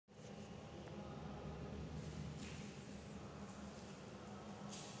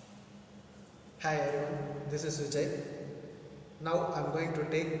Hi everyone, this is Vijay. Now I am going to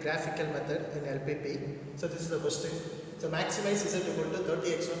take graphical method in LPP. So this is the question. So maximize z equal to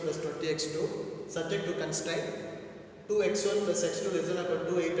 30x1 plus 20x2 subject to constraint 2x1 plus x2 less than or equal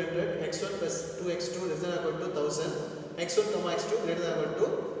to 800, x1 plus 2x2 less than or equal to 1000, x1 comma x2 greater than or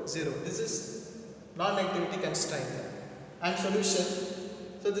equal to 0. This is non-negativity constraint. And solution.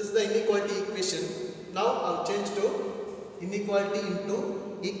 So this is the inequality equation. Now I will change to inequality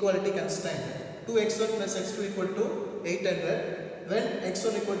into equality constraint. 2x1 plus x2 equal to 800. When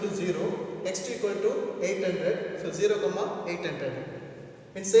x1 equal to 0, x2 equal to 800. So 0 comma 800.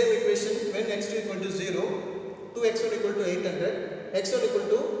 In same equation, when x2 equal to 0, 2x1 equal to 800, x1 equal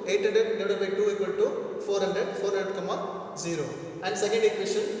to 800 divided by 2 equal to 400, 400 comma 0. And second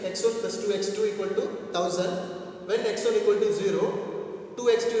equation, x1 plus 2x2 equal to 1000. When x1 equal to 0,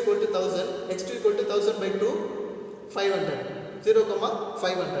 2x2 equal to 1000, x2 equal to 1000 by 2, 500, 0 comma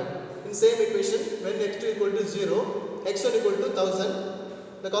 500. In same equation, when x2 equal to 0, x1 equal to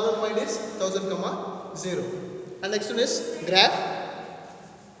 1000, the common point is 1000 comma 0. And next one is graph.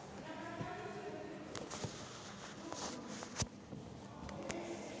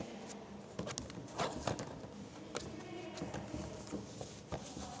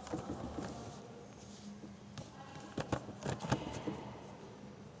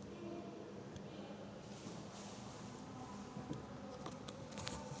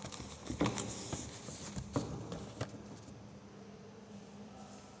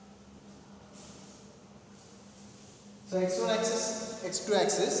 So x1 axis, x2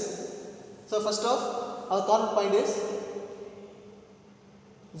 axis. So first off, our common point is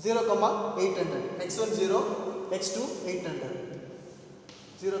 0 comma 800. x1 0, x2 800.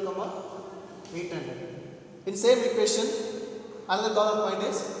 0 comma 800. In same equation, another common point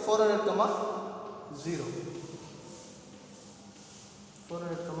is 400 comma 0.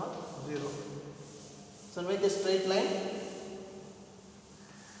 400 comma 0. So make a straight line.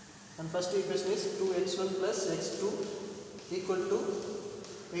 And first equation is 2x1 plus x2 equal to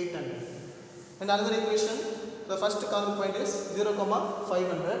 800. And another equation, the first common point is 0 comma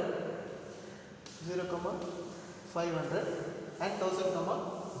 500, 0 comma 500 and 1000 comma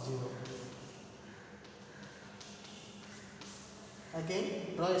 0.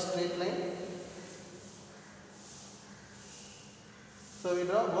 Again draw a straight line. So we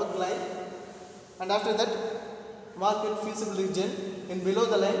draw both line and after that mark it feasible region. In below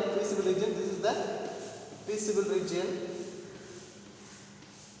the line feasible region, this is the feasible region.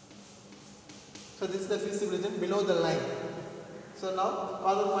 So this is the feasible region below the line. So now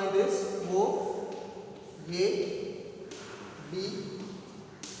common point is O, A, B,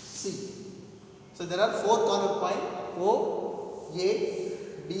 C. So there are four corner points O, A,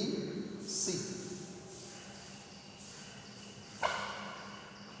 B, C.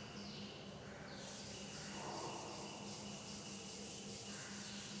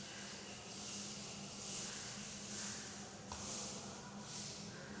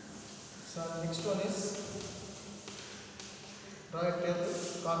 So next one is draw a table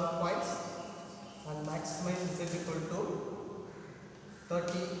corner points and maximize z equal to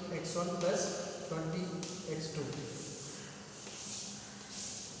 30x1 plus 20x2.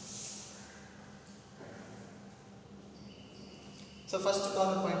 So first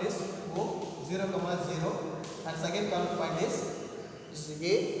corner point is O 0 comma 0 and second corner point is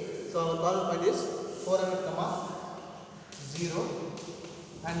A. So our corner point is 400 comma 0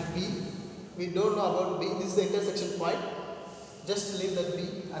 and B. We don't know about B. This is the intersection point. Just leave that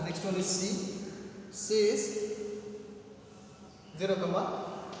B. And next one is C. C is 0 comma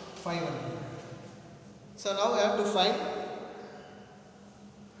 500. So now we have to find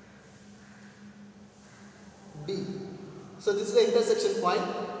D. So this is the intersection point.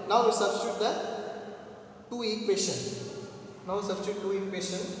 Now we substitute the two equation. Now substitute two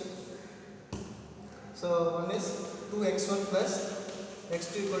equation. So one is 2x1 plus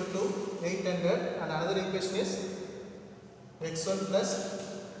x2 equal to 800 and another equation is x1 plus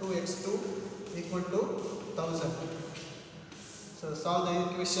 2x2 equal to 1000. So solve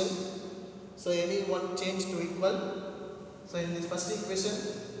the equation. So any one change to equal. So in this first equation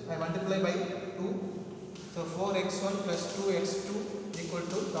I multiply by 2. So 4x1 plus 2x2 equal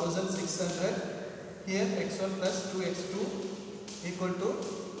to 1600. Here x1 plus 2x2 equal to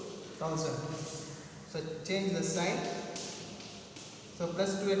 1000. So change the sign. So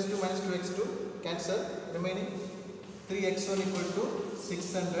plus 2x2 minus 2x2 cancel, remaining 3x1 equal to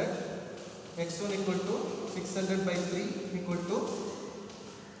 600, x1 equal to 600 by 3 equal to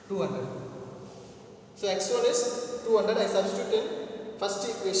 200. So x1 is 200, I substitute in first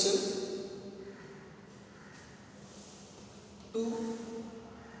equation 2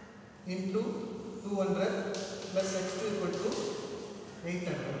 into 200 plus x2 equal to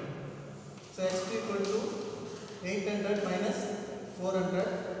 800. So x2 equal to 800 minus 400,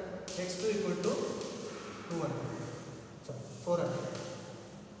 x2 equal to 200. So 400.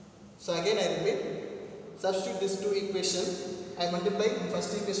 So again I repeat, substitute these two equations. I multiply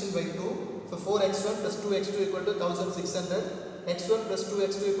first equation by 2. So 4x1 plus 2x2 equal to 1600. x1 plus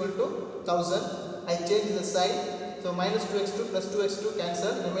 2x2 equal to 1000. I change the sign. So minus 2x2 plus 2x2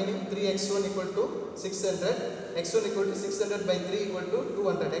 cancel. Remaining 3x1 equal to 600. x1 equal to 600 by 3 equal to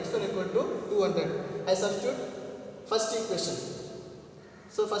 200. x1 equal to 200. I substitute first equation.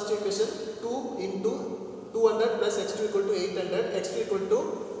 So first equation 2 into 200 plus x2 equal to 800. x2 equal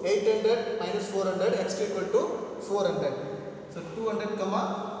to 800 minus 400. x2 equal to 400. So 200 comma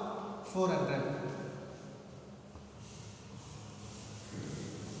 400.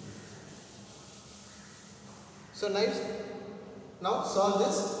 So now solve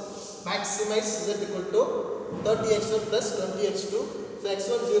this. Maximize z equal to 30x1 plus 20x2. So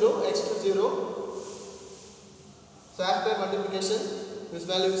x1 0, x2 0. So after multiplication, this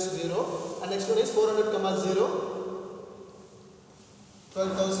value is 0. And next one is 400 comma 0,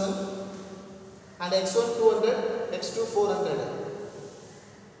 12,000. And x1 200, x2 400,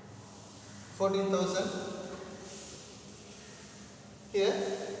 14,000. Here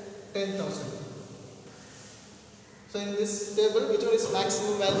 10,000. So in this table, which one is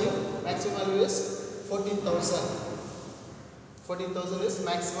maximum value? Maximum value is 14,000. 14,000 is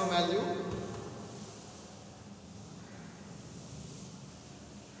maximum value.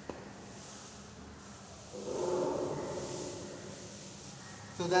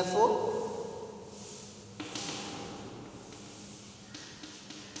 So therefore,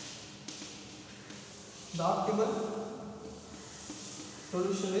 the optimal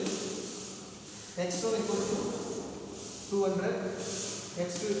solution is x1 equal to 200,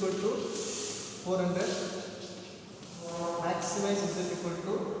 x2 equal to 400, maximize z equal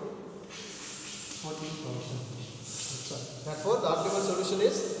to 14,000. Therefore, the optimal solution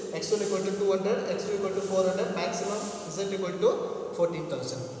is x1 equal to 200, x2 equal to 400, maximum z equal to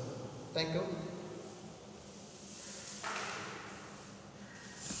 14,000. Thank you.